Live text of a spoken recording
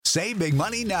Save big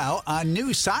money now on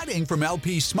new siding from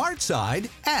LP SmartSide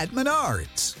at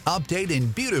Menards. Update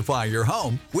and beautify your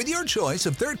home with your choice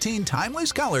of 13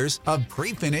 timeless colors of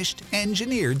pre-finished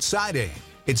engineered siding.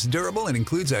 It's durable and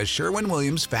includes a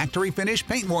Sherwin-Williams factory finish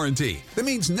paint warranty that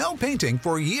means no painting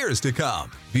for years to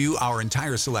come. View our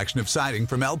entire selection of siding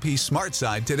from LP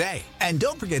SmartSide today. And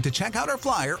don't forget to check out our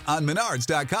flyer on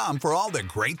Menards.com for all the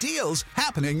great deals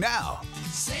happening now.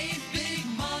 Save big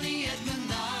money at Menards.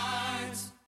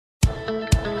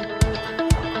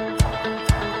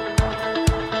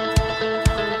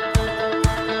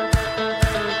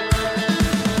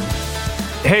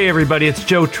 Hey everybody, it's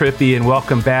Joe Trippi and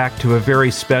welcome back to a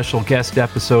very special guest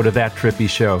episode of That Trippi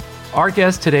Show. Our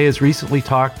guest today has recently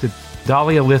talked to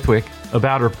Dahlia Lithwick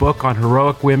about her book on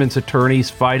heroic women's attorneys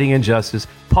fighting injustice,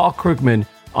 Paul Krugman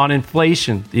on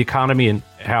inflation, the economy, and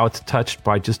how it's touched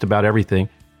by just about everything,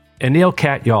 and Neil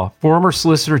Katyal, former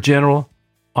Solicitor General,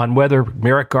 on whether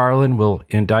Merrick Garland will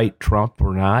indict Trump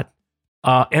or not.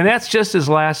 And that's just his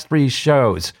last three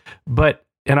shows.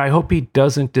 And I hope he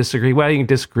doesn't disagree. Well, he can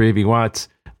disagree if he wants.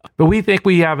 But we think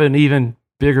we have an even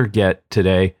bigger get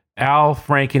today. Al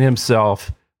Franken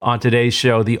himself on today's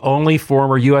show, the only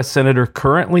former U.S. Senator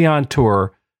currently on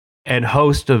tour and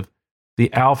host of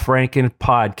the Al Franken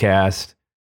podcast.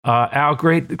 Al,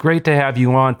 great to have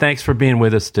you on. Thanks for being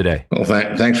with us today. Well,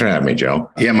 thanks for having me, Joe.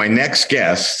 Yeah, my next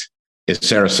guest is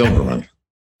Sarah Silverman.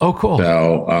 Oh, cool.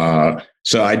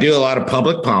 So I do a lot of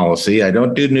public policy. I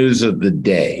don't do news of the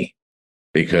day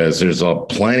because there's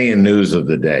plenty of news of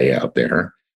the day out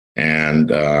there. And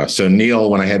so Neil,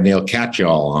 when I had Neil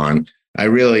Katyal on, I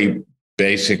really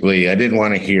I didn't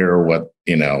want to hear what,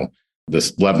 the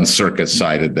 11th Circuit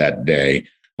cited that day.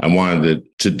 I wanted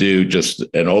to do just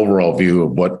an overall view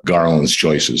of what Garland's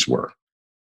choices were.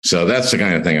 So that's the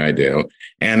kind of thing I do.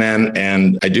 And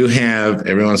I do have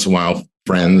every once in a while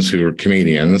friends who are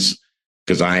comedians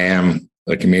because I am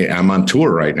a comedian. I'm on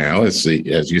tour right now. As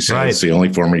you said, right. It's the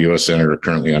only former U.S. Senator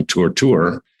currently on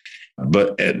tour.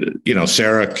 But,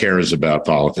 Sarah cares about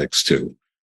politics, too.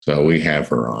 So we have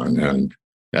her on. And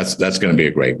that's going to be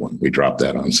a great one. We dropped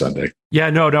that on Sunday.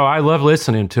 Yeah, no, I love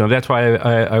listening to him. That's why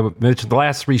I mentioned the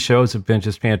last three shows have been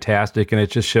just fantastic. And it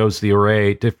just shows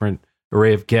the different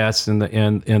array of guests and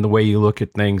the way you look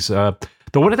at things.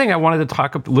 The one thing I wanted to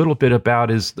talk a little bit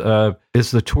about is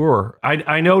the tour.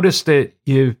 I noticed that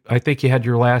I think you had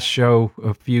your last show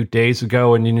a few days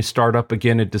ago, and then you start up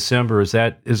again in December. Is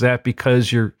that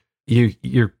because you're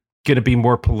going to be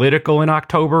more political in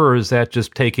October, or is that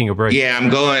just taking a break? Yeah,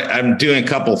 I'm doing a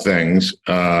couple things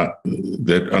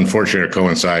that unfortunately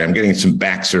coincide. I'm getting some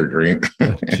back surgery,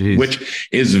 which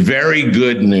is very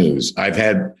good news. I've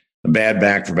had a bad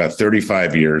back for about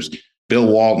 35 years. Bill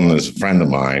Walton is a friend of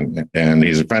mine, and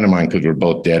he's a friend of mine because we're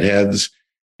both Deadheads.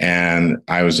 And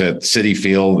I was at Citi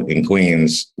Field in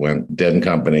Queens when Dead &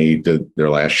 Company did their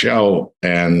last show,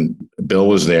 and Bill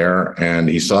was there, and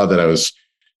he saw that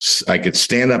I could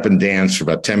stand up and dance for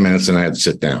about 10 minutes, and I had to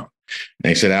sit down. And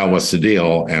he said, Al, what's the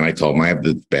deal? And I told him I have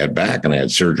the bad back, and I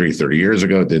had surgery 30 years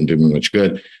ago. It didn't do me much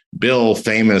good. Bill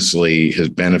famously has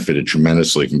benefited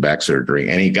tremendously from back surgery,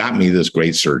 and he got me this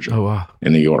great surgeon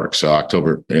in New York. So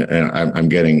October, I'm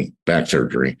getting back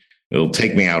surgery. It'll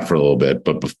take me out for a little bit,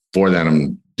 but before that,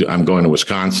 I'm going to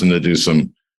Wisconsin to do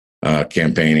some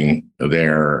campaigning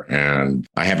there, and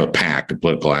I have a PAC, a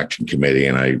political action committee,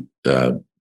 and I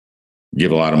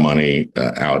give a lot of money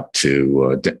out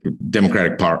to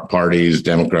Democratic parties,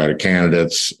 Democratic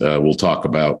candidates. We'll talk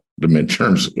about the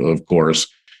midterms, of course.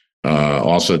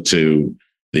 Also to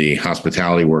the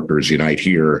hospitality workers Unite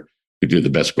Here, who do the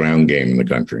best ground game in the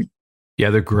country. Yeah,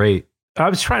 they're great. I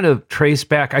was trying to trace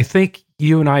back. I think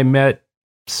you and I met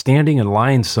standing in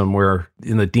line somewhere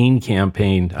in the Dean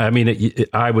campaign. I mean,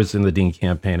 I was in the Dean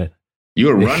campaign. You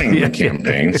were running the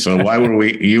campaign, so why were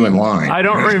you in line? I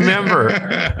don't remember.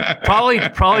 Probably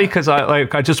because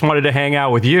I just wanted to hang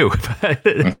out with you.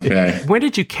 Okay. When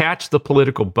did you catch the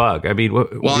political bug? I mean,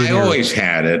 I always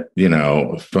had it.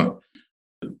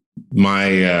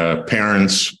 My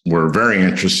parents were very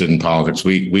interested in politics.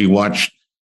 We watched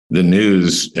the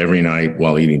news every night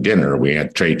while eating dinner. We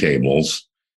had tray tables,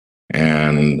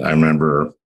 and I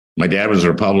remember my dad was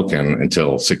a Republican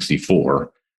until 1964,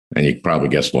 and you can probably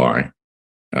guess why.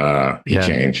 He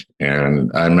changed. And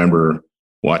I remember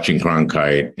watching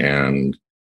Cronkite, and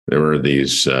there were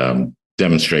these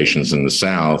demonstrations in the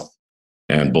South,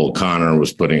 and Bull Connor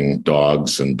was putting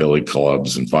dogs and billy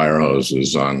clubs and fire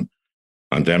hoses on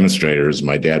demonstrators.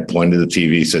 My dad pointed to the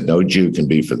TV, said, "No Jew can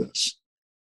be for this."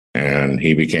 And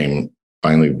he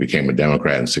finally became a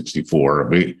Democrat in 1964.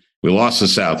 We lost the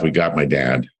South. We got my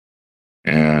dad.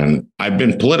 And I've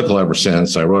been political ever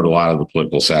since. I wrote a lot of the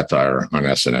political satire on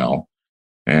SNL.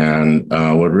 And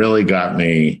what really got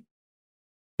me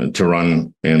to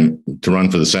run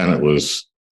for the Senate was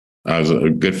I was a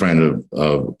good friend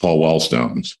of Paul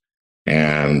Wellstone's,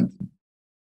 and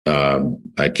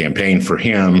I campaigned for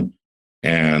him.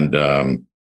 And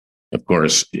of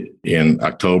course, in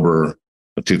October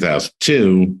of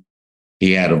 2002,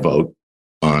 he had a vote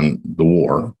on the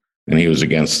war, and he was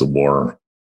against the war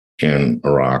in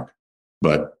Iraq,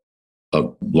 but a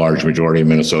large majority of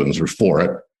Minnesotans were for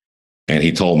it. And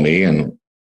he told me and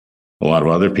a lot of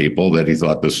other people that he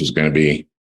thought this was going to be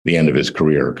the end of his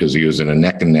career because he was in a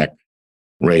neck and neck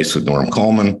race with Norm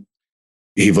Coleman.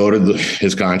 He voted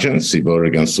his conscience. He voted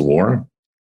against the war.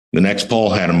 The next poll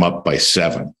had him up by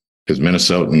 7 because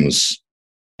Minnesotans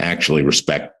actually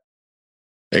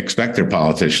expect their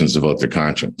politicians to vote their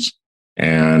conscience.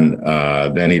 And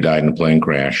then he died in a plane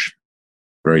crash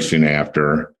very soon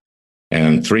after.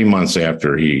 And 3 months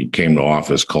after he came to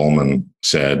office, Coleman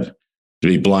said, to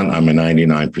be blunt, I'm a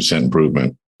 99%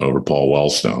 improvement over Paul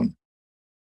Wellstone.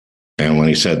 And when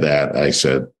he said that, I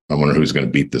said, I wonder who's going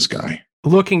to beat this guy.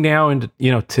 Looking now into,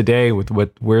 today with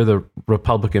where the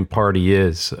Republican Party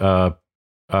is, how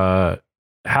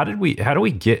did we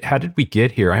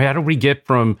get here? How did we get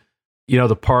from,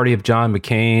 the party of John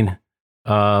McCain,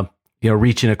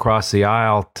 reaching across the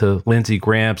aisle to Lindsey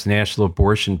Graham's national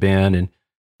abortion ban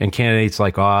and candidates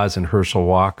like Oz and Herschel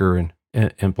Walker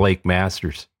and Blake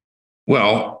Masters?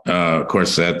 Well, of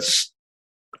course, that's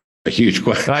a huge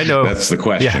question. I know that's the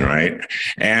question, right?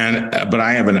 But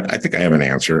I think I have an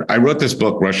answer. I wrote this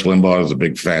book, Rush Limbaugh is a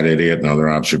Big Fat Idiot and Other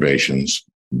Observations,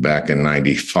 back in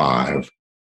 95.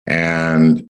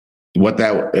 And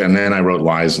then I wrote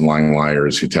Lies and Lying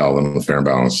Liars Who Tell Them the Fair and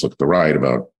Balanced Look at the Right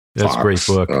about That's Fox, a great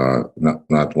book.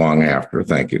 Not long after.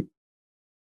 Thank you.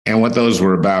 And what those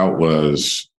were about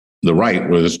was the right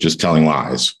was just telling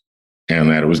lies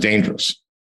and that it was dangerous.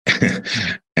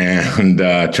 And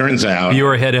turns out you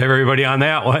were ahead of everybody on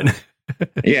that one.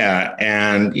 Yeah.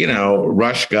 And,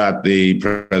 Rush got the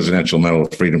Presidential Medal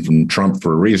of Freedom from Trump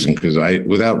for a reason, because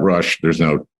without Rush, there's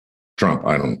no Trump,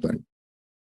 I don't think.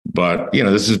 But,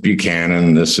 this is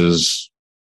Buchanan, this is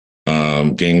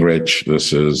Gingrich,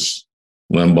 this is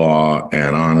Limbaugh,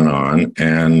 and on and on.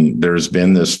 And there's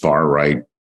been this far right.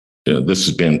 This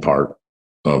has been part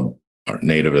of our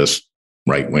nativist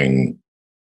right-wing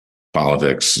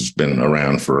politics. Has been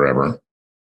around forever.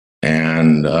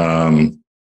 And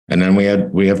then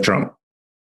we have Trump.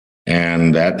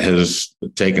 And that has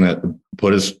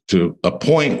put us to a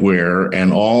point where,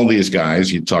 and all these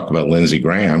guys, you talk about Lindsey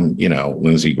Graham,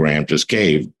 Lindsey Graham just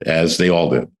caved, as they all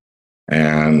did.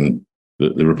 And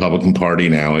the Republican Party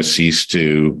now has ceased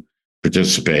to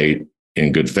participate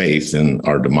in good faith in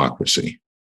our democracy.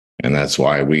 And that's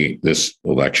why this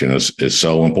election is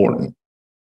so important.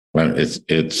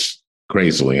 It's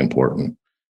crazily important.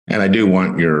 And I do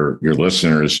want your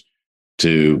listeners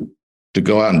to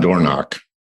go out and door knock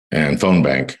and phone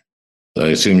bank. I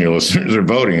assume your listeners are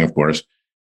voting, of course,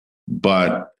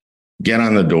 but get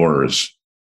on the doors.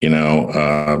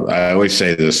 I always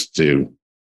say this to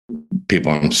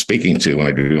people I'm speaking to when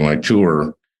I do my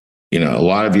tour. A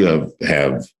lot of you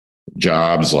have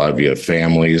jobs, a lot of you have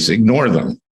families. Ignore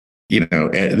them. An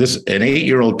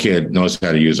 8-year-old kid knows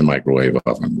how to use a microwave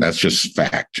oven. That's just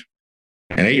fact.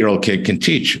 An 8-year-old kid can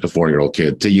teach a 4-year-old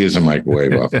kid to use a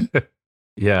microwave oven.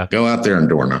 Yeah. Go out there and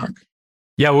door knock.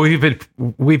 Yeah, we've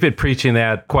been preaching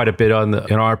that quite a bit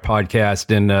in our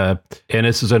podcast, and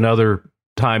this is another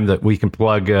time that we can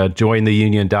plug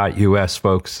jointheunion.us,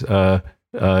 folks.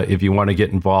 If you want to get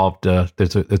involved,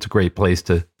 it's a great place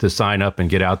to sign up and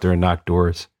get out there and knock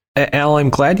doors. Al, I'm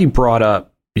glad you brought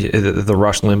up the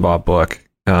Rush Limbaugh book.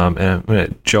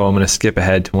 Joe, I'm going to skip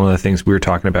ahead to one of the things we were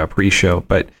talking about pre-show,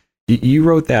 but you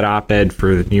wrote that op-ed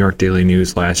for the New York Daily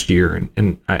News last year,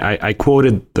 and I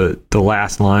quoted the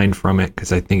last line from it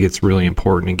because I think it's really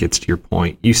important and gets to your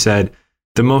point. You said,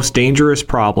 "The most dangerous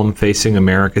problem facing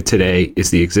America today is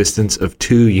the existence of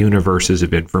two universes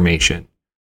of information.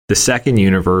 The second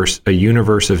universe, a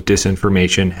universe of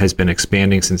disinformation, has been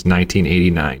expanding since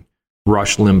 1989.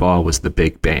 Rush Limbaugh was the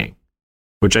Big Bang,"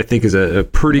 which I think is a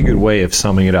pretty good way of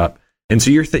summing it up. And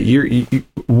so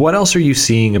what else are you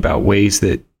seeing about ways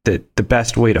that the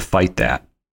best way to fight that?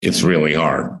 It's really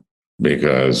hard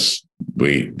because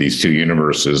these two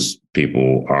universes,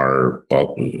 America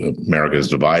is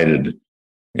divided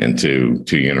into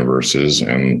two universes,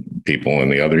 and people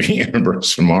in the other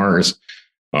universe, Mars,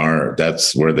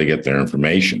 that's where they get their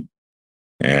information.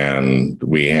 And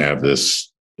we have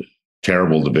this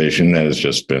terrible division that has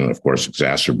just been, of course,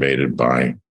 exacerbated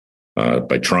by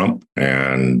Trump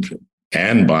and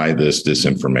and by this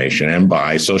disinformation and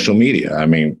by social media. I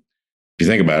mean, if you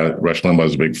think about it, Rush Limbaugh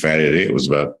was a big fat idiot. It was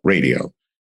about radio.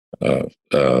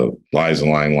 Lies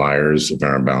and lying liars,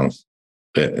 fair and balanced.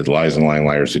 Lies and lying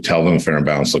liars who tell them fair and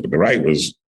balanced look at the right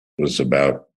was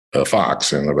about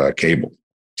Fox and about cable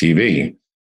TV.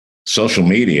 Social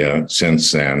media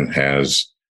since then has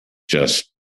just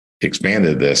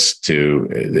expanded this to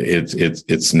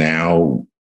it's now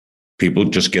people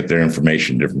just get their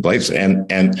information in different places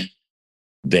and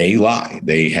they lie.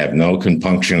 They have no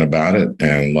compunction about it,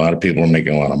 and a lot of people are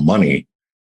making a lot of money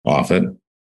off it,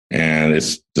 and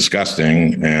it's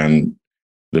disgusting. And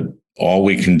all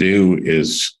we can do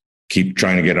is keep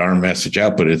trying to get our message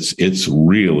out, but it's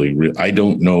really I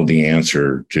don't know the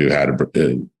answer to how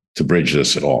to bridge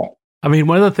this at all. I mean,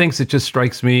 one of the things that just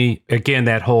strikes me, again,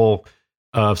 that whole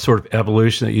sort of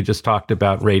evolution that you just talked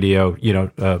about, radio,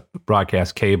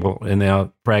 broadcast cable, and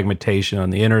now fragmentation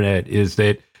on the internet, is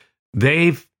that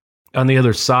they've, on the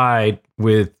other side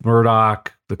with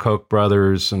Murdoch, the Koch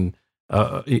brothers, and,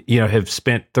 have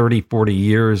spent 30, 40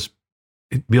 years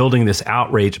building this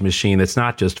outrage machine that's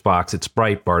not just Fox, it's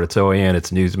Breitbart, it's OAN,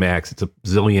 it's Newsmax, it's a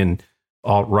zillion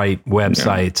alt-right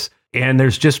websites. Yeah. And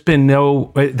there's just been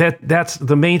that's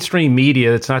the mainstream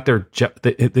media. It's not they're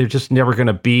just never going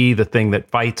to be the thing that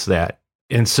fights that.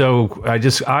 And so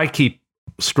I keep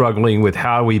struggling with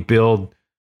how we build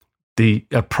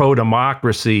a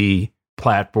pro-democracy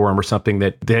platform or something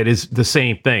that is the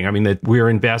same thing. I mean, that we're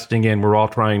investing in, we're all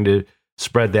trying to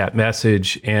spread that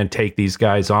message and take these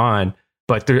guys on.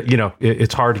 But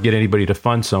it's hard to get anybody to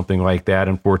fund something like that,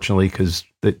 unfortunately, because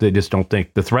they just don't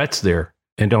think the threat's there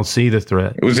and don't see the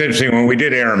threat. It was interesting when we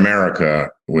did Air America,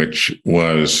 which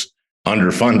was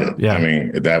underfunded. Yeah. I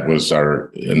mean, that was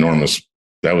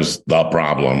that was the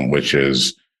problem, which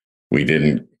is we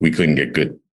couldn't get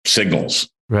good signals.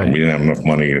 Right. We didn't have enough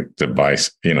money to buy,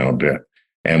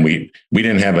 and we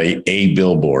didn't have a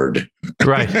billboard.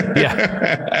 Right.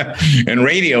 Yeah. And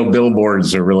radio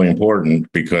billboards are really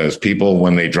important because people,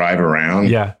 when they drive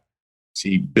around,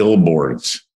 see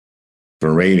billboards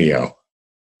for radio.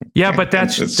 Yeah, but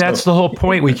that's the whole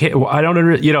point. We can't. I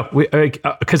don't.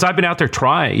 Because I've been out there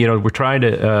trying. We're trying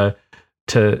to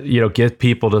get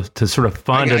people to sort of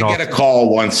fund. I get a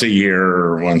call once a year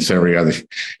or once every other.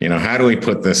 How do we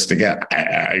put this together?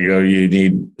 I go, you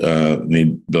need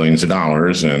billions of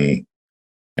dollars, and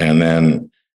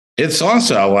then it's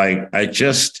also like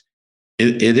it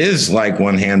is like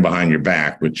one hand behind your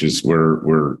back, which is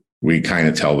where we kind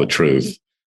of tell the truth.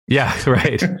 Yeah,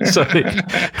 right. So,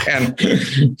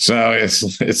 and so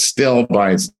it's still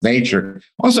by its nature.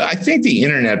 Also, I think the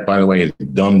internet, by the way, has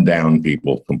dumbed down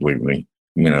people completely.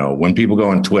 When people go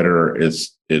on Twitter,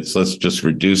 it's let's just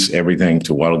reduce everything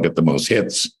to what'll get the most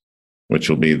hits, which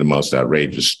will be the most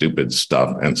outrageous, stupid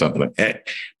stuff, and something like that.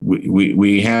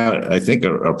 We have, I think,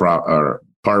 a part of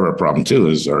our problem too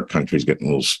is our country's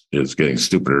getting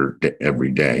stupider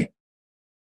every day.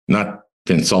 Not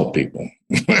to insult people.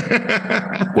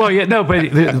 Well, yeah, no,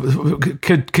 but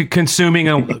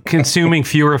consuming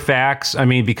fewer facts. I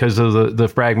mean, because of the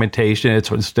fragmentation,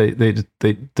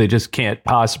 they just can't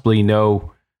possibly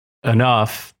know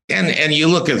enough. And you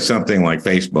look at something like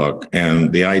Facebook,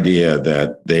 and the idea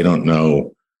that they don't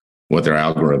know what their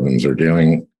algorithms are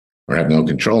doing or have no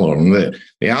control over them.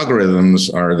 The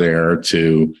algorithms are there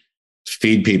to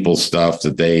feed people stuff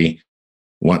that they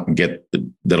want to get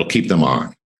that'll keep them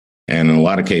on. And in a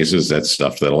lot of cases, that's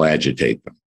stuff that'll agitate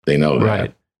them. They know that.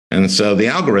 Right. And so the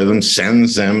algorithm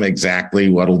sends them exactly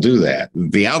what'll do that.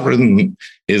 The algorithm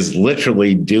is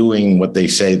literally doing what they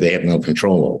say they have no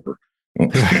control over.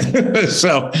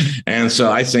 So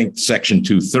I think Section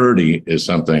 230 is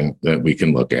something that we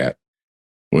can look at,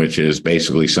 which is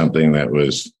basically something that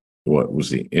was, what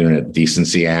was the Internet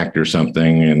Decency Act or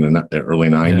something in the early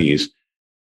 90s,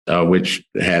 which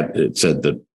it said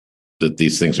that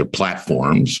these things are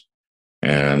platforms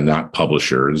and not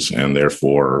publishers, and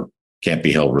therefore can't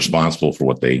be held responsible for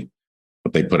what they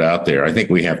put out there. I think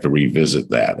we have to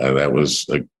revisit that. That was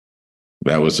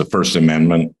the First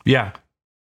Amendment, a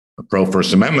pro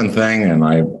First Amendment thing, and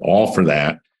I'm all for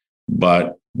that.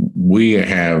 But we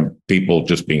have people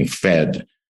just being fed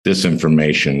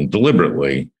disinformation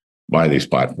deliberately by these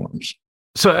platforms.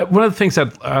 So one of the things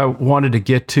that I wanted to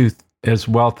get to as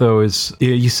well, though, is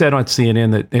you said on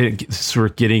CNN that it's sort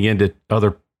of getting into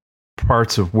other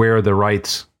parts of where the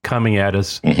right's coming at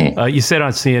us. Mm-hmm. You said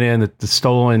on CNN that the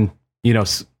stolen,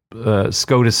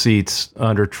 SCOTUS seats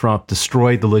under Trump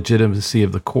destroyed the legitimacy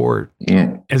of the court.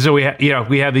 Mm. And so we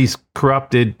have these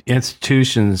corrupted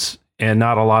institutions and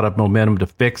not a lot of momentum to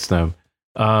fix them.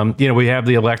 We have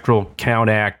the Electoral Count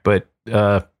Act, but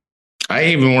I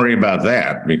even worry about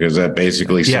that because that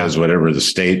basically says whatever the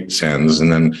state sends.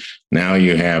 And then now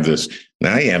you have this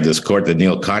court that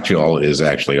Neil Katyal is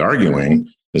actually arguing,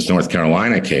 this North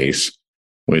Carolina case,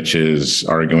 which is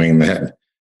arguing that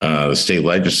the state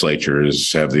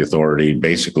legislatures have the authority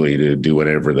basically to do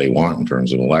whatever they want in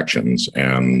terms of elections.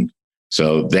 And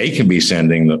so they can be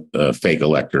sending the fake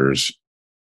electors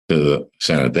to the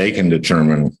Senate. They can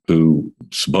determine who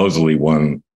supposedly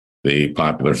won the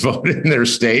popular vote in their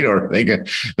state, or they can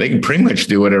pretty much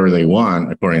do whatever they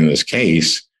want according to this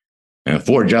case. And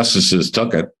 4 justices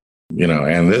took it,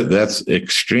 and that's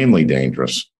extremely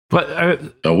dangerous. But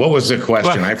so what was the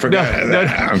question? I forgot.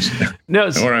 No,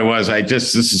 where I was.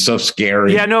 This is so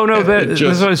scary. Yeah, no. That's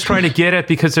what I was trying to get at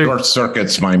because short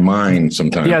circuits my mind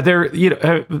sometimes. Yeah,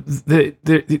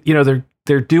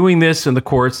 they're doing this in the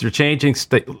courts. They're changing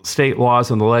state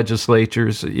laws in the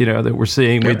legislatures. That we're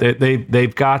seeing. Yeah.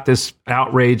 They've got this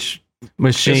outrage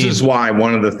machine. This is why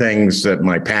one of the things that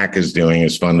my PAC is doing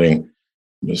is funding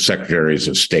the secretaries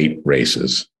of state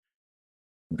races.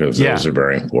 Because those are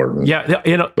very important. Yeah,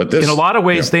 in a lot of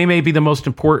ways, they may be the most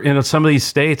important. In some of these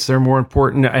states, they're more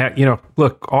important.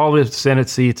 Look, all the Senate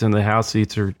seats and the House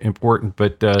seats are important,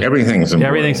 but everything's important.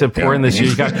 Everything's important this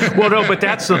year. But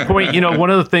that's the point. One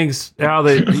of the things now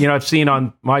that I've seen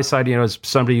on my side, is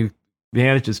somebody who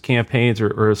manages campaigns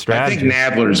or a strategy. I think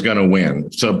Nadler is going to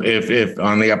win. So if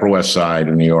on the Upper West Side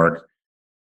of New York,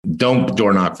 don't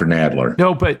door knock for Nadler.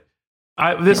 No, but.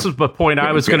 This is the point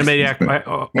I was going to make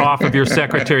off of your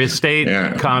Secretary of State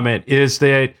comment, is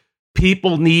that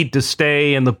people need to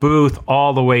stay in the booth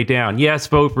all the way down. Yes,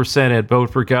 vote for Senate, vote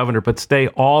for governor, but stay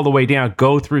all the way down.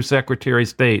 Go through Secretary of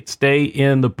State. Stay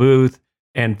in the booth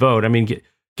and vote. I mean,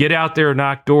 get out there and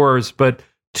knock doors, but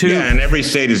and every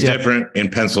state is different. In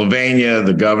Pennsylvania,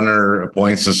 the governor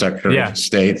appoints the Secretary of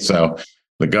State, so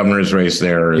the governor's race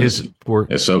there is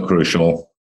so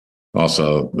crucial.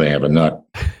 Also, they have a nut.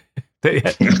 They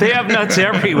have nuts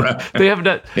everywhere. They have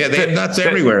nuts. Yeah, they have nuts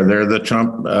everywhere. They're the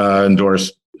Trump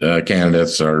endorsed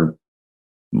candidates are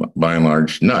by and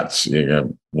large nuts. You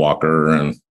have Walker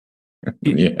and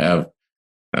you have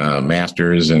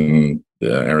Masters in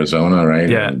Arizona, right?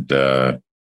 Yeah.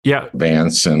 And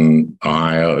Vance in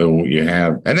Ohio. You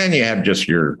have just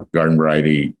your garden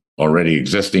variety already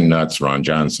existing nuts, Ron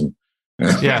Johnson.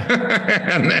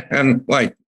 Yeah. and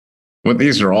but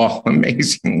these are all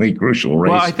amazingly crucial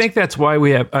races. Well, I think that's why we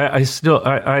have. I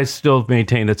still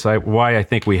maintain that's why I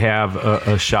think we have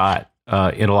a shot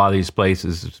in a lot of these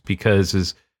places,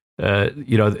 because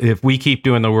if we keep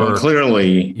doing the work, well,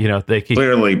 clearly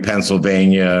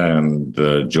Pennsylvania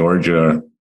and Georgia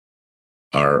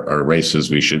are races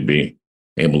we should be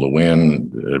able to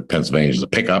win. Pennsylvania's a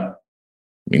pickup.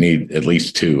 We need at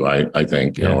least 2, I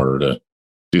think, in order to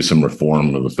do some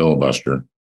reform of the filibuster.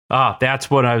 That's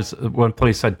one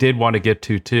place I did want to get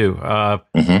to too.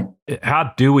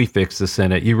 How do we fix the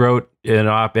Senate? You wrote an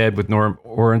op-ed with Norm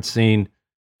Ornstein,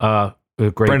 a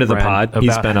great friend of the pod.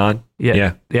 He's been on.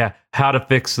 Yeah. How to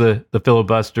fix the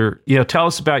filibuster. Tell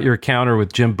us about your encounter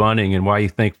with Jim Bunning and why you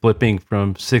think flipping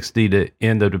from 60 to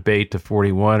end the debate to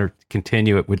 41 or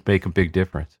continue it would make a big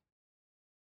difference.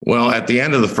 Well, at the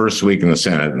end of the first week in the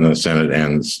Senate, and the Senate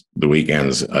ends, the week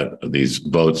ends, these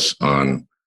votes on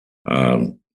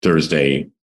Thursday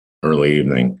early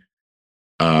evening,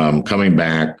 coming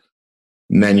back,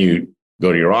 and then you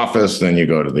go to your office, then you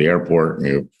go to the airport and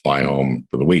you fly home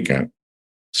for the weekend.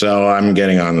 So I'm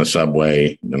getting on the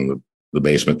subway in the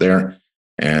basement there,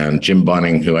 and Jim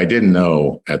Bunning, who I didn't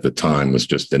know at the time, was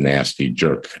just a nasty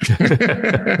jerk.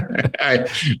 I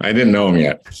didn't know him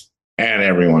yet, and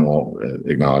everyone will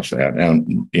acknowledge that.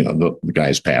 And the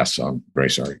guy's passed, so I'm very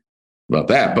sorry about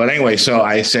that. But anyway, so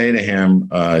I say to him,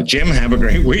 Jim, have a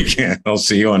great weekend. I'll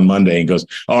see you on Monday. He goes,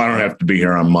 oh, I don't have to be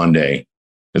here on Monday.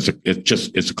 It's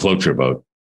a cloture vote.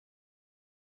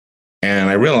 And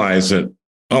I realized that,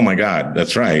 oh my God,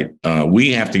 that's right.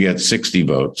 We have to get 60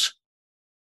 votes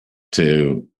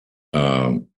to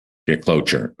get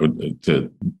cloture, to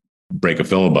break a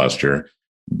filibuster.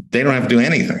 They don't have to do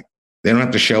anything. They don't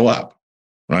have to show up,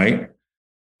 right?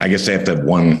 I guess they have to have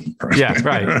one. Yeah,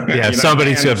 right. Yeah,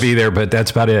 somebody's going to be there, but that's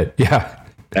about it. Yeah.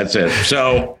 That's it.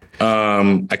 So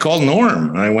I called Norm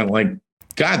and I went like,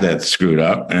 God, that's screwed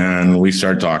up. And we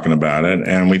started talking about it.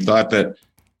 And we thought that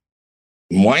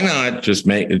why not just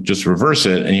reverse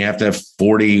it? And you have to have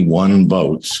 41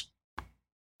 votes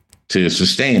to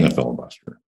sustain a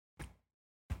filibuster.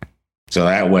 So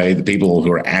that way, the people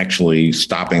who are actually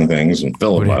stopping things and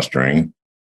filibustering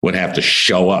would have to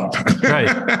show up. Right.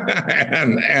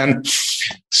 and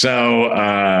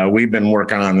so we've been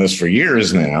working on this for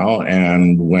years now.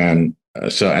 And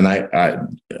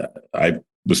I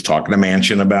was talking to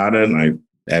Manchin about it. And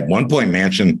at one point,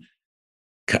 Manchin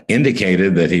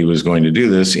indicated that he was going to do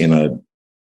this in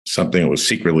something that was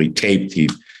secretly taped. He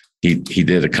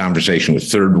did a conversation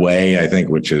with Third Way, I think,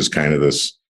 which is kind of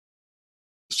this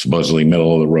supposedly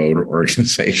middle of the road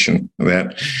organization.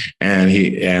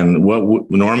 And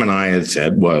what Norm and I had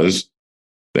said was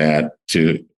that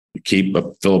to keep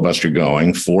a filibuster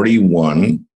going,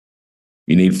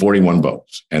 you need 41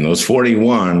 votes, and those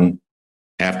 41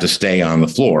 have to stay on the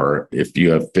floor. If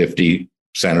you have 50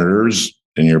 senators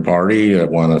in your party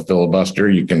that want to filibuster,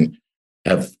 you can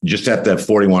have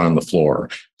 41 on the floor.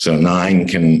 So 9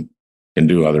 can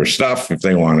do other stuff if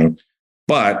they want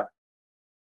to,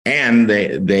 and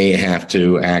they have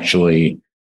to actually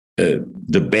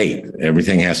debate.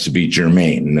 Everything has to be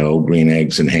germane. No green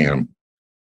eggs and ham.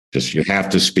 Just you have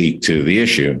to speak to the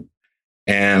issue.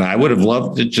 And I would have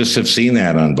loved to just have seen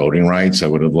that on voting rights. I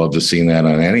would have loved to have seen that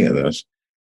on any of this.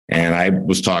 And I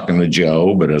was talking to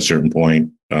Joe, but at a certain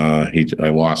point, I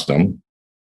lost him,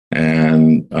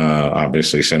 and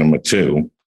obviously sent him a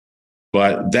 2.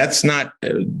 But that's not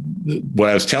what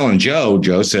I was telling Joe.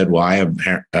 Joe said, "Well, I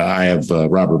have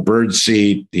Robert Byrd's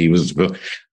seat."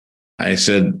 I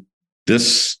said,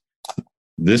 "This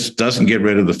doesn't get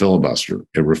rid of the filibuster.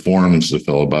 It reforms the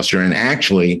filibuster and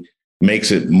actually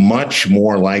makes it much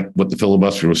more like what the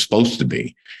filibuster was supposed to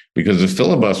be, because the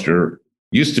filibuster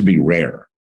used to be rare,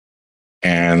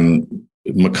 and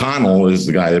McConnell is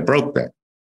the guy that broke that.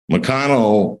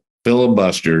 McConnell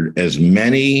filibustered as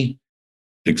many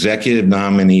executive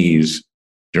nominees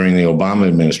during the Obama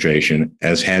administration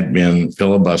as had been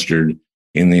filibustered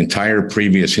in the entire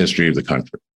previous history of the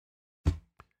country.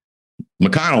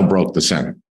 McConnell broke the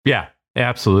Senate." Yeah,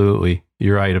 absolutely.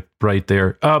 You're right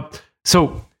there.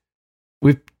 So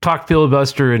we've talked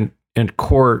filibuster and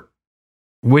court,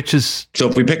 which is, so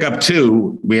if we pick up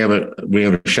 2, we have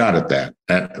a shot at that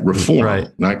reform, right?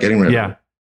 Not getting rid of it.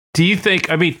 Do you think?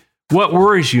 I mean, what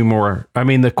worries you more? I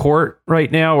mean, the court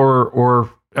right now, or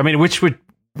I mean, which would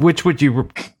you?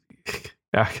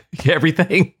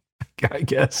 Everything, I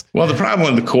guess. Well, the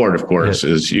problem with the court, of course,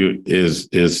 is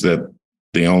that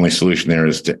the only solution there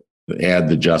is to add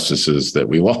the justices that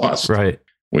we lost, right?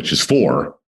 Which is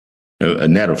 4, a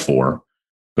net of 4,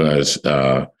 because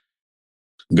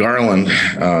Garland,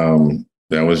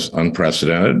 that was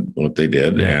unprecedented what they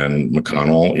did, and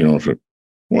McConnell,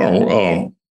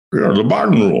 the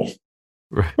Biden rule.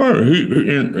 Right.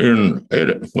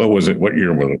 What was it? What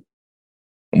year was it?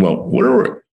 Well,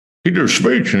 whatever. He did a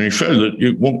speech and he said that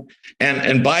you won't.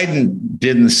 And Biden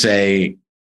didn't say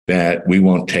that we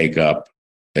won't take up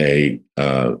a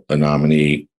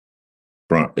nominee.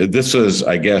 This was,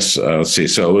 I guess, so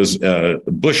it was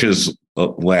Bush's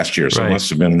last year, so It must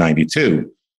have been 92.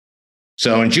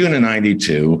 So in June of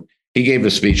 92, he gave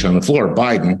a speech on the floor,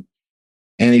 Biden,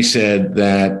 and he said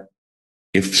that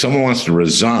if someone wants to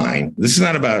resign, this is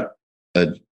not about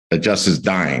a justice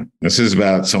dying. This is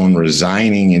about someone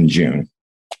resigning in June.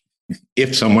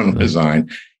 If someone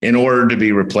resigned, in order to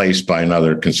be replaced by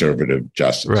another conservative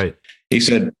justice. Right. He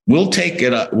said, we'll take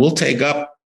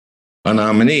up a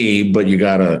nominee, but you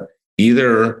got to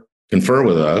either confer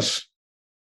with us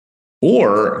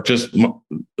or just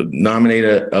nominate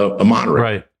a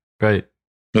moderate. Right.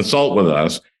 Consult with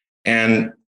us.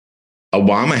 And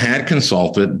Obama had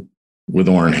consulted with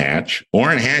Orrin Hatch.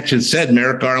 Orrin Hatch had said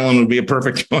Merrick Garland would be a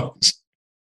perfect choice.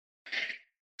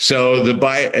 So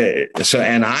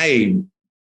and I,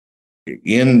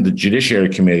 in the Judiciary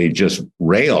Committee, just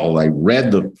railed. I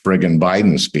read the friggin'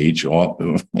 Biden speech,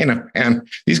 and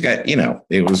these guys,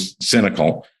 it was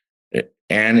cynical.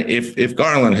 And if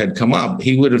Garland had come up,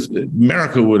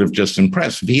 America would have just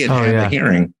impressed if he had the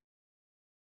hearing.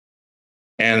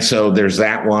 And so there's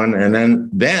that one. And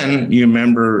then you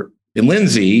remember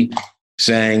Lindsey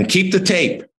saying, keep the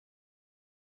tape.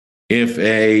 If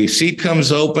a seat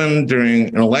comes open during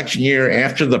an election year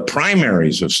after the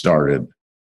primaries have started,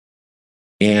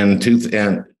 that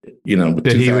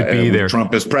he would be there,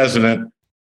 Trump is president,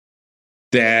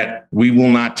 that we will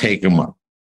not take him up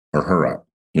or her up.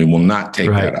 We will not take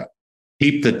that up.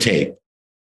 Keep the tape.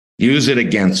 Use it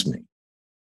against me.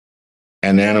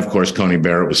 And then, of course, Coney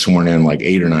Barrett was sworn in like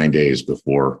 8 or 9 days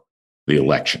before the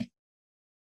election.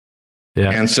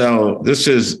 Yeah. And so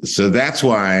that's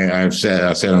why I said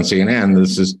on CNN,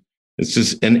 this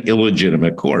is an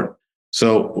illegitimate court.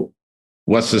 So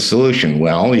what's the solution?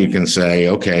 Well, you can say,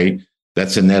 okay,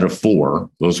 that's a net of 4.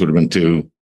 Those would have been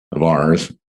 2 of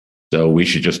ours. So we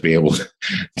should just be able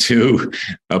to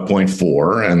appoint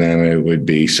 4, and then it would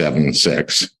be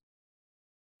 7-6.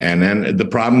 And then the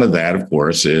problem with that, of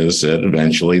course, is that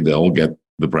eventually they'll get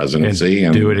the presidency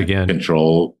and do it again,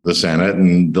 control the Senate,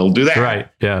 and they'll do that. Right.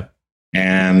 Yeah.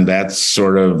 And that's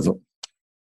sort of,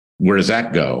 where does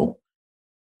that go?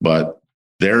 But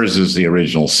theirs is the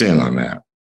original sin on that.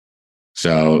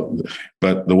 So,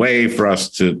 but the way for us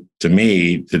to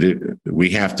do, we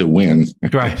have to win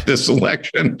this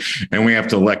election, and we have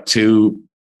to elect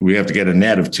we have to get a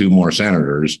net of 2 more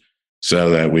senators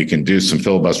so that we can do some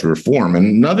filibuster reform. And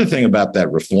another thing about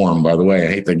that reform, by the way,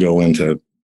 I hate to go into.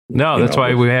 No, that's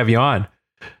why we have you on.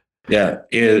 Yeah,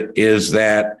 is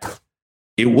that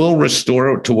it will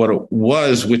restore it to what it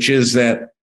was, which is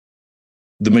that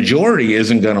the majority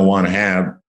isn't going to want to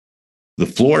have the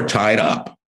floor tied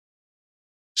up.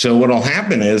 So what will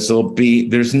happen is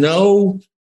there's no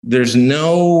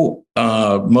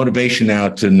motivation now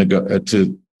to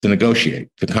negotiate,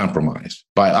 to compromise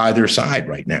by either side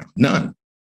right now, none.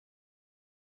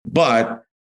 But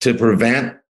to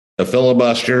prevent a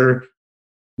filibuster,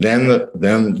 then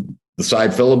the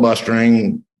side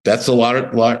filibustering, that's a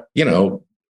lot.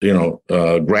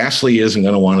 Grassley isn't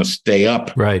going to want to stay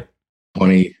up. Right.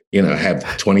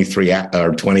 Have 23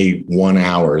 or 21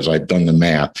 hours. I've done the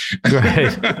math.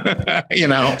 Right.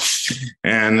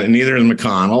 And neither is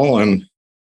McConnell. And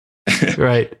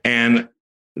right. And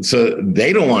so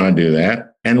they don't want to do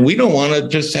that. And we don't want to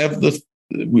just have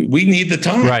we need the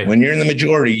time. Right. When you're in the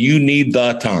majority, you need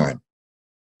the time.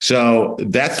 So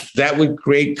that would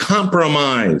create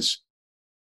compromise.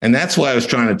 And that's why I was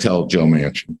trying to tell Joe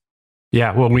Manchin.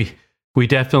 Yeah. Well, we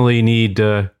definitely need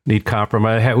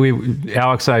compromise.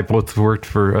 Alex and I both worked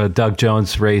for Doug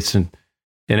Jones' race in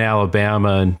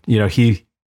Alabama, and he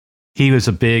was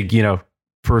a big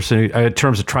person in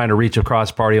terms of trying to reach across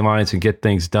party lines and get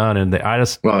things done. And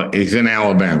he's in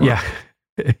Alabama. Yeah,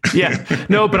 yeah.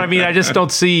 No, but I mean, I just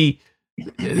don't see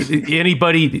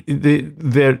anybody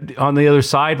that on the other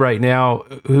side right now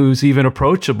who's even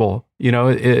approachable.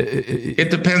 It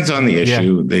depends on the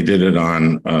issue. Yeah. They did it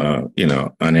on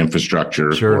on infrastructure,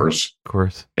 of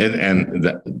course.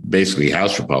 And basically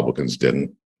House Republicans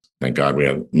didn't. Thank God we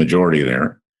have a majority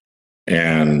there.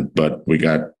 But we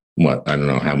got I don't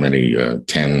know how many,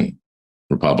 10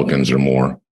 Republicans or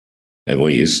more, at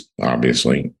least,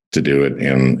 obviously, to do it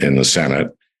in the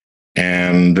Senate.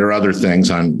 And there are other things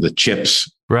on the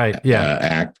CHIPS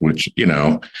Act, which,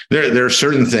 there are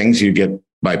certain things you get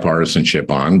bipartisanship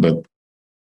on, but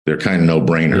they're kind of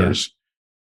no-brainers. Yeah.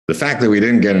 The fact that we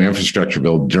didn't get an infrastructure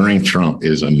bill during Trump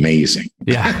is amazing.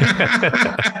 Yeah.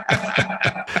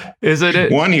 Isn't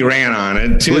it? One, he ran on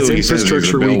it. Two, it's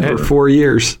infrastructure week for 4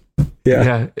 years.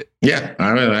 Yeah. Yeah.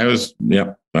 I was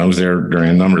there during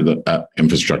a number of the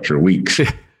infrastructure weeks.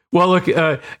 Well, look,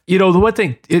 the one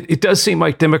thing, it does seem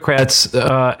like Democrats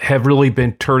have really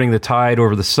been turning the tide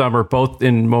over the summer, both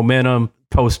in momentum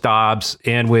post Dobbs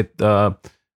and with,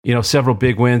 several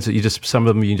big wins that some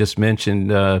of them you just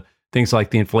mentioned, things like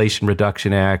the Inflation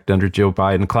Reduction Act under Joe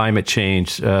Biden, climate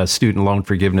change, student loan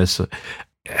forgiveness.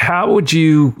 How would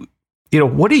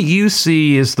what do you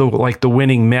see as the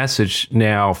winning message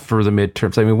now for the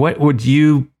midterms? I mean, what would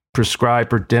you prescribe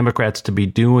for Democrats to be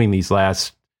doing these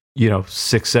last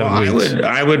 6-7 weeks?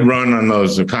 I would run on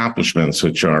those accomplishments,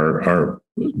 which are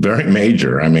very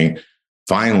major. I mean,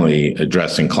 finally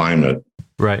addressing climate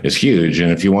is huge.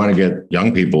 And if you want to get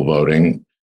young people voting,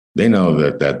 they know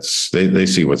they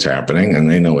see what's happening and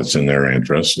they know it's in their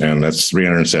interest. And that's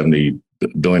 $370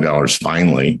 billion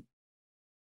finally.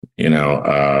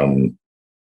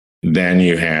 Then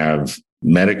you have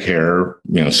Medicare,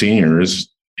 seniors.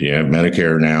 You have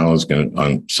Medicare now is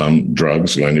on some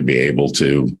drugs going to be able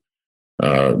to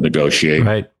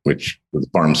negotiate, which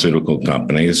with pharmaceutical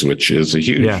companies, which is a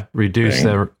huge reduce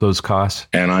those costs.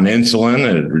 And on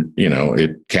insulin,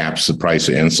 it caps the price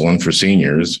of insulin for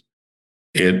seniors.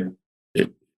 It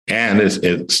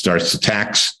starts to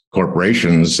tax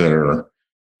corporations that are,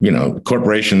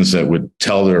 corporations that would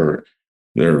tell their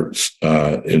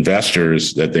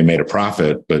investors that they made a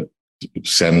profit, but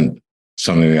send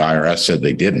something the IRS said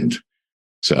they didn't.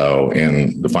 So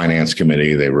in the finance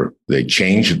committee, they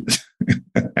changed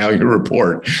how you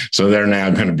report. So they're now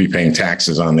going to be paying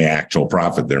taxes on the actual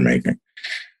profit they're making.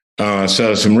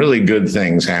 So some really good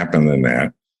things happened in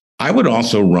that. I would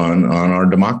also run on our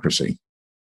democracy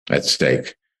at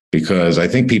stake, because I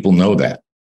think people know that.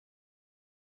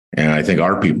 And I think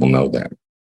our people know that.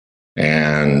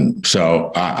 And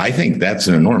so I think that's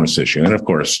an enormous issue. And of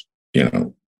course,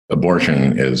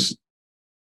 abortion is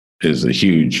a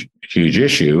huge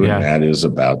issue. Yeah. And that is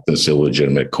about this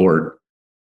illegitimate court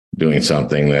doing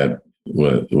something that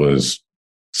was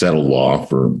settled law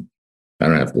for, I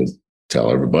don't have to tell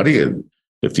everybody,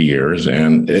 50 years.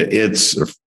 And it's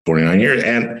 49 years.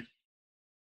 And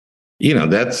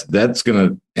that's going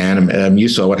to animate. You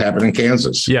saw what happened in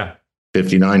Kansas. Yeah.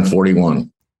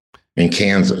 59-41 in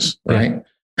Kansas, right?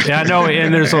 Yeah, no,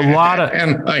 and there's a lot of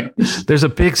there's a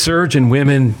big surge in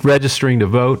women registering to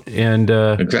vote, and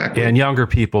exactly. and younger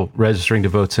people registering to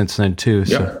vote since then too.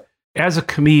 So, Yep. as a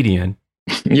comedian,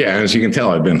 yeah, as you can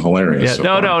tell, I've been hilarious.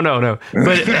 yeah, no.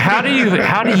 But how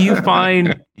do you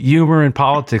find humor in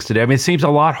politics today? I mean, it seems a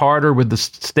lot harder with the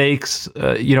stakes,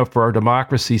 for our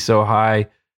democracy so high.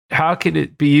 How can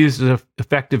it be used as an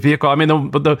effective vehicle? I mean,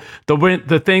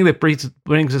 the thing that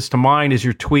brings us to mind is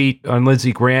your tweet on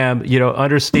Lindsey Graham.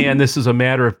 Understand this is a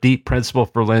matter of deep principle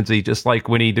for Lindsey, just like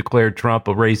when he declared Trump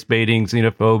a race baiting,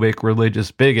 xenophobic,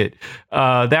 religious bigot.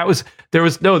 There was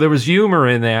humor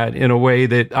in that in a way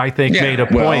that I think made a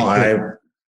point. Well,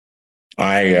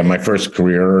 I my first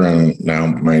career and now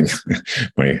my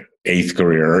eighth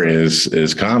career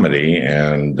is comedy,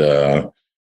 and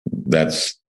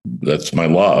that's my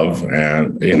love.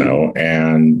 And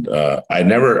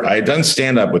I'd done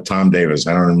stand up with Tom Davis.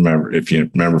 I don't remember if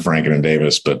you remember Franken and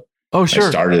Davis, but oh, sure.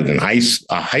 I started in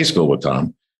high school with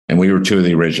Tom, and we were two of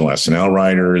the original SNL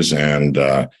writers. And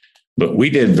but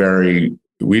we did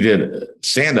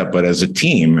stand up, but as a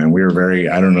team, and we were very,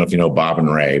 I don't know if you know Bob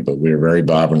and Ray, but we were very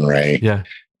Bob and Ray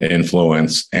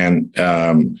influenced. And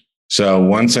so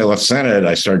once I left Senate,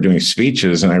 I started doing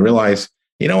speeches, and I realized,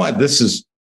 you know what, this is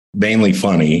mainly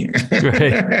funny.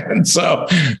 Right. And so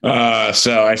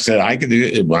I said, I could do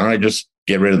it. Why don't I just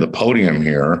get rid of the podium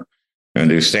here and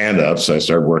do stand-up? So I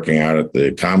started working out at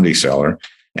the Comedy Cellar.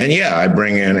 And I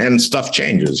bring in, and stuff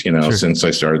changes, sure. Since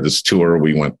I started this tour,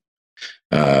 we went,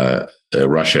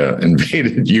 Russia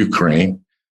invaded Ukraine.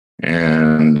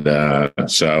 And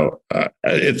so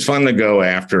it's fun to go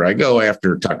after. I go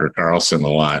after Tucker Carlson a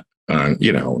lot.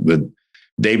 The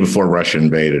day before Russia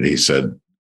invaded, he said,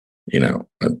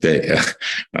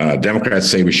 Democrats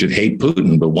say we should hate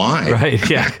Putin, but why? Right.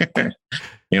 Yeah.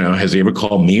 Has he ever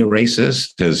called me a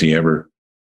racist? Has he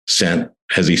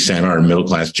sent our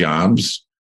middle-class jobs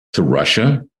to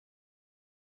Russia?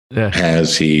 Yeah.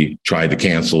 Has he tried to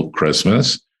cancel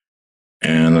Christmas?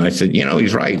 And I said,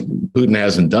 he's right. Putin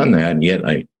hasn't done that. And yet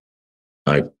and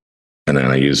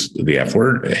then I used the F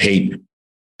word, hate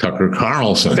Tucker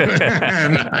Carlson. You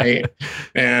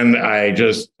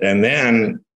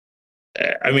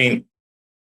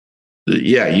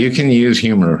can use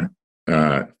humor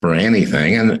for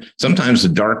anything, and sometimes the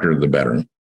darker the better.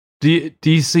 Do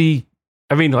you see?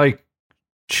 I mean, like,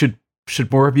 should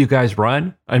more of you guys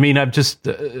run? I mean, I just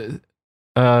think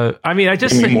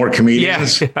more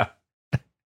comedians. Yeah.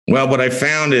 Well, what I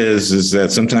found is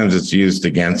that sometimes it's used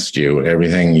against you.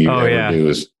 Everything you ever do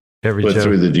is put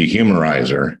through the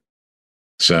dehumorizer.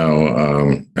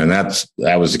 So, and that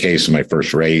was the case in my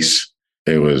first race.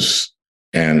 It was,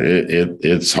 and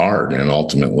it's hard, and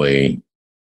ultimately,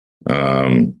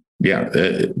 so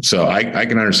I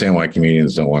can understand why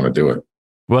comedians don't want to do it.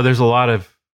 Well, there's a lot of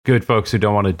good folks who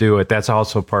don't want to do it. That's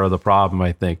also part of the problem,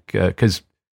 I think, because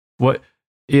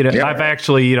I've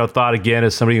actually, thought again,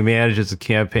 as somebody who manages a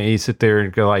campaign, you sit there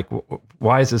and go like,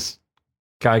 why is this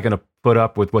guy going to put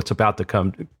up with what's about to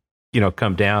come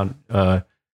down? I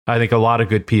think a lot of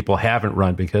good people haven't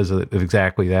run because of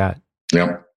exactly that.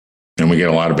 Yep. And we get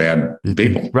a lot of bad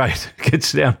people. Right. It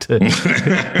gets down to,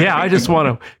 I just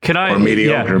want to, or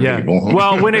mediocre people.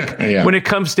 Well, when it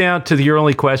comes down to your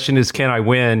only question is, can I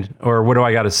win, or what do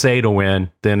I got to say to win?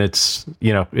 Then it's,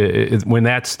 when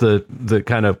that's the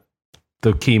kind of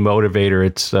the key motivator,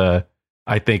 it's, I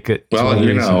think.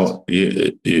 Democrats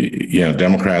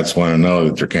want to know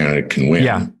that their candidate can win.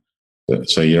 Yeah.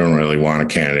 So you don't really want a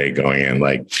candidate going in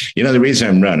like, the reason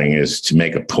I'm running is to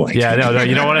make a point. Yeah, no,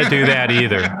 you don't want to do that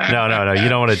either. No, you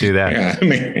don't want to do that. Yeah, I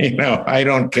mean, I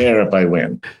don't care if I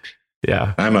win.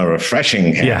 Yeah. I'm a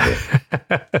refreshing candidate.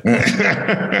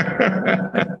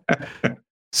 Yeah.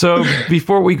 So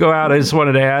before we go out, I just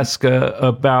wanted to ask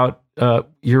about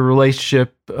your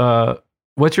relationship.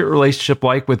 What's your relationship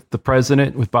like with the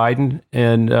president, with Biden,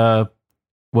 and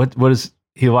what is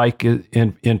he like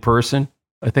in person?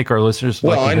 I think our listeners.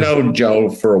 Well, I know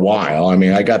Joe for a while. I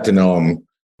mean, I got to know him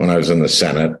when I was in the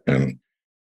Senate, and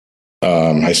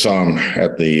I saw him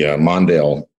at the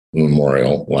Mondale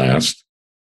Memorial last.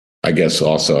 I guess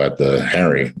also at the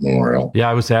Harry Memorial.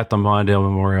 Yeah, I was at the Mondale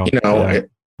Memorial.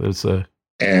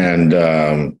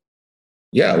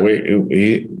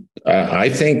 I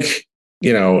think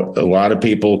a lot of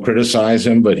people criticize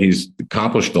him, but he's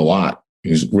accomplished a lot.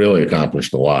 He's really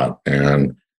accomplished a lot,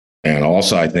 and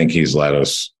also, I think he's led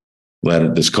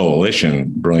this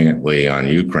coalition brilliantly on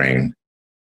Ukraine,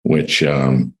 which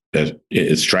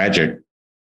is tragic.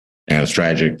 And it's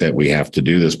tragic that we have to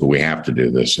do this, but we have to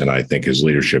do this. And I think his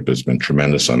leadership has been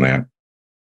tremendous on that.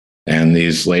 And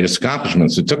these latest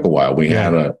accomplishments, it took a while. We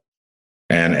had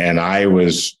and I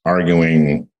was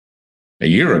arguing a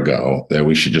year ago that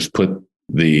we should just put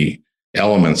the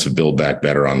elements of Build Back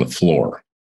Better on the floor.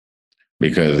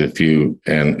 Because if you,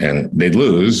 and they'd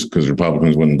lose because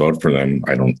Republicans wouldn't vote for them,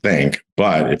 I don't think.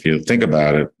 But if you think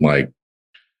about it, like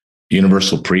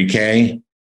universal pre-K,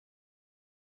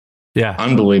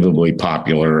 unbelievably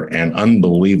popular and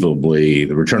unbelievably,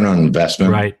 the return on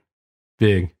investment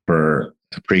big for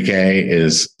pre-K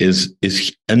is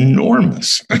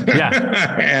enormous.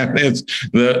 Yeah. And it's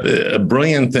a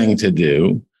brilliant thing to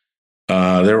do.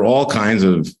 There are all kinds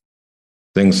of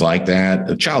things like that.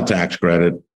 The child tax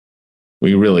credit,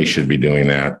 we really should be doing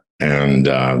that. And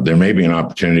there may be an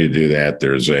opportunity to do that.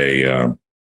 There's in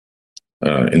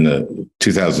the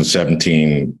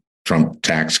 2017 Trump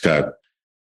tax cut,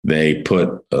 they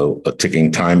put a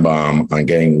ticking time bomb on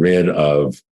getting rid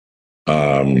of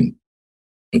the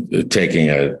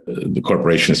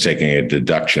corporation is taking a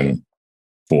deduction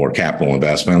for capital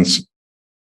investments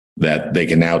that they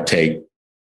can now take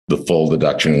the full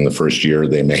deduction in the first year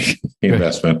they make the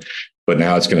investment. But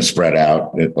now it's going to spread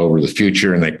out over the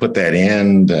future. And they put that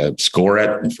in to score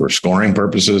it for scoring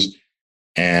purposes.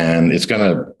 And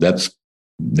that's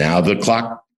now the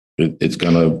clock. It's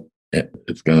going to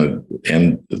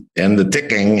end the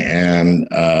ticking. And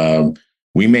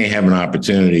we may have an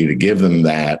opportunity to give them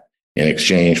that in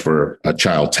exchange for a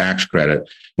child tax credit,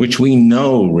 which we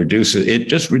know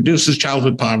reduces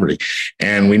childhood poverty.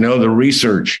 And we know the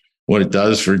research, what it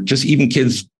does for just even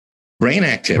kids' brain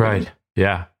activity. Right.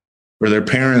 Yeah. For their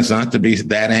parents not to be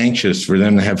that anxious, for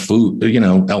them to have food,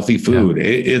 healthy food. Yeah.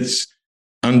 It's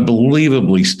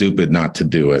unbelievably stupid not to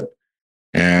do it.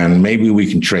 And maybe we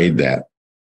can trade that.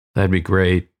 That'd be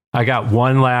great. I got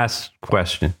one last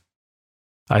question.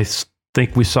 I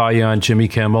think we saw you on Jimmy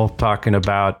Kimmel talking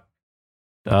about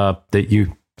that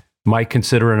you might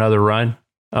consider another run.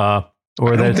 I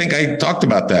don't think I talked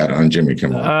about that on Jimmy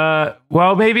Kimmel.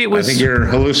 Well, maybe it was. I think you're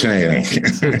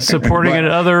hallucinating. Supporting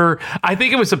another. I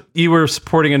think it was you were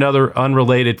supporting another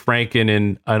unrelated Franken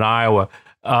in Iowa.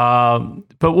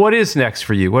 But what is next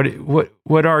for you?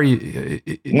 What are you?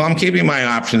 Well, I'm keeping my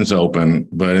options open,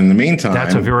 but in the meantime,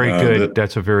 that's a very good.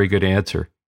 That's a very good answer.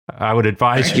 I would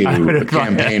advise you.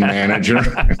 Campaign manager.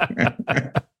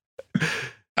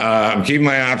 I'm keeping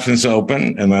my options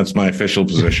open, and that's my official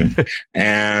position.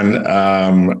 And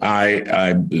I'm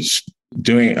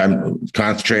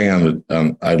concentrating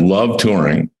on I love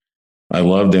touring. I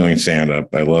love doing stand up.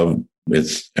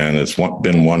 It's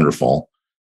been wonderful.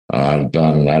 I've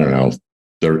done, I don't know,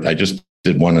 I just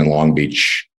did one in Long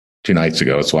Beach 2 nights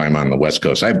ago. That's why I'm on the West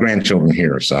Coast. I have grandchildren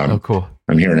here, so cool.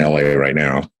 I'm here in LA right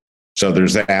now. So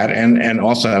there's that, and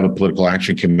also have a political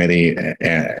action committee.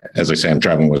 As I say, I'm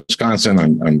traveling with Wisconsin.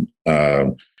 I'm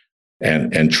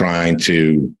trying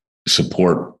to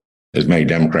support as many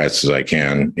Democrats as I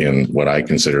can in what I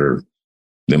consider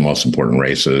the most important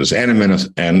races, and in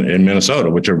Minnesota,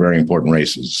 which are very important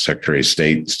races. Secretary of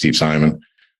State Steve Simon,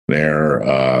 there.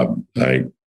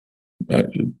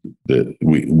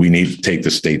 We need to take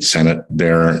the state Senate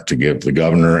there to give the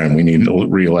governor, and we need to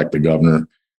reelect the governor.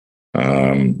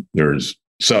 I'm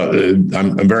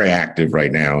very active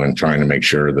right now in trying to make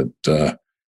sure that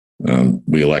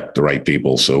we elect the right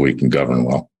people so we can govern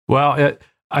well. Well,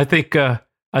 I think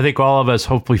all of us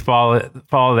hopefully follow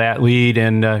that lead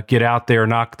and get out there,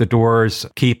 knock the doors,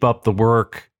 keep up the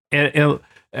work. And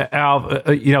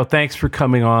Al, thanks for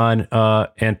coming on,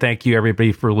 and thank you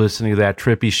everybody for listening to That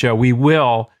Trippy Show. We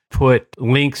will put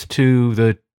links to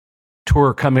the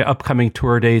upcoming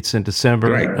tour dates in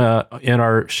December in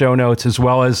our show notes, as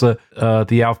well as the Al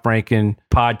Franken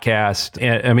podcast.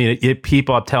 And I mean,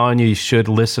 people are telling you should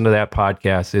listen to that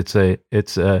podcast.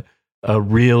 It's a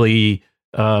really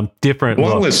different.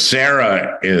 One with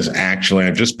Sarah is actually,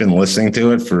 I've just been listening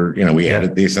to it for, we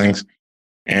edit these things.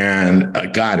 And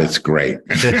God, it's great.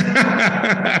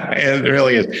 It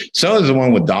really is. So is the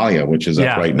one with Dahlia, which is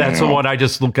up right now. That's the one I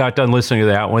just got done listening to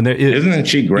that one. Isn't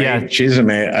she great? Yeah. She's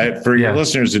amazing. For your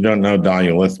listeners who don't know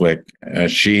Dahlia Lithwick,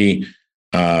 she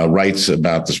writes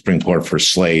about the Supreme Court for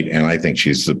Slate, and I think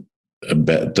she's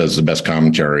does the best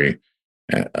commentary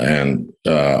and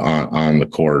on the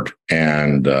court.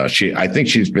 And I think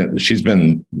she's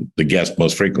been the guest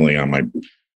most frequently on my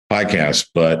podcast,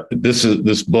 but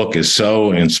this book is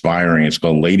so inspiring. It's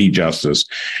called Lady Justice,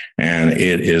 and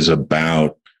it is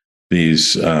about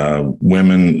these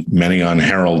women, many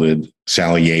unheralded.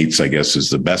 Sally Yates, I guess, is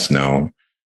the best known,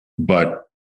 but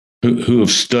who have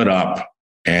stood up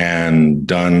and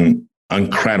done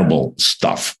incredible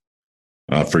stuff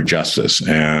for justice.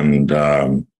 And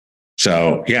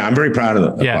so, yeah, I'm very proud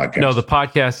of the podcast. No, the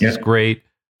podcast is great.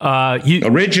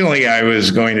 Originally, I was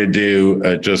going to do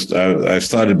I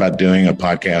started about doing a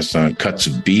podcast on cuts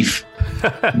of beef,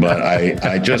 but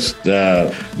I just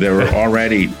there were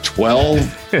already 12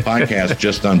 podcasts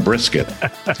just on brisket,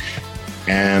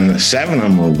 and 7 of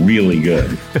them were really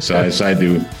good. So I decided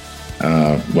to do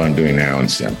what I'm doing now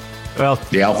instead. Well,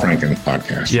 the Al Franken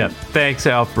podcast. Yeah, thanks,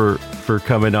 Al, for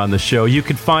coming on the show. You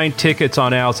can find tickets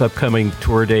on Al's upcoming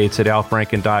tour dates at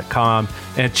alfranken.com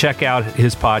and check out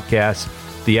his podcast,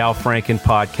 The Al Franken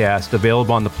Podcast,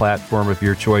 available on the platform of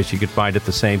your choice. You can find it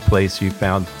the same place you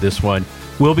found this one.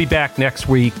 We'll be back next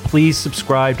week. Please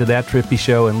subscribe to That Trippy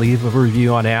Show and leave a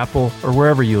review on Apple or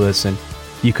wherever you listen.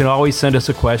 You can always send us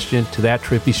a question to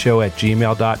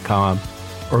thattrippyshow@gmail.com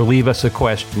or leave us a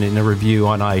question in a review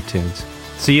on iTunes.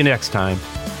 See you next time.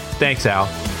 Thanks, Al.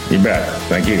 You bet.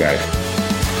 Thank you, guys.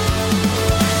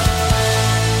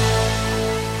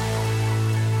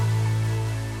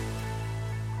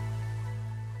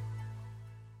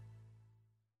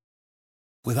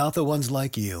 Without the ones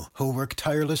like you, who work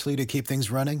tirelessly to keep things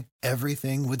running,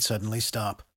 everything would suddenly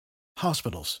stop.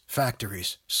 Hospitals,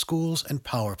 factories, schools, and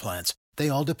power plants, they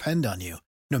all depend on you.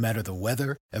 No matter the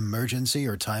weather, emergency,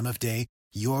 or time of day,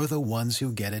 you're the ones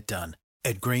who get it done.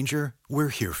 At Grainger, we're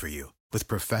here for you with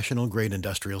professional-grade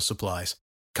industrial supplies.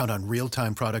 Count on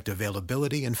real-time product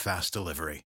availability and fast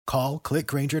delivery. Call, click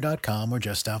Grainger.com, or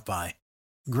just stop by.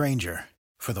 Grainger,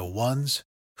 for the ones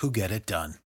who get it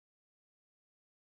done.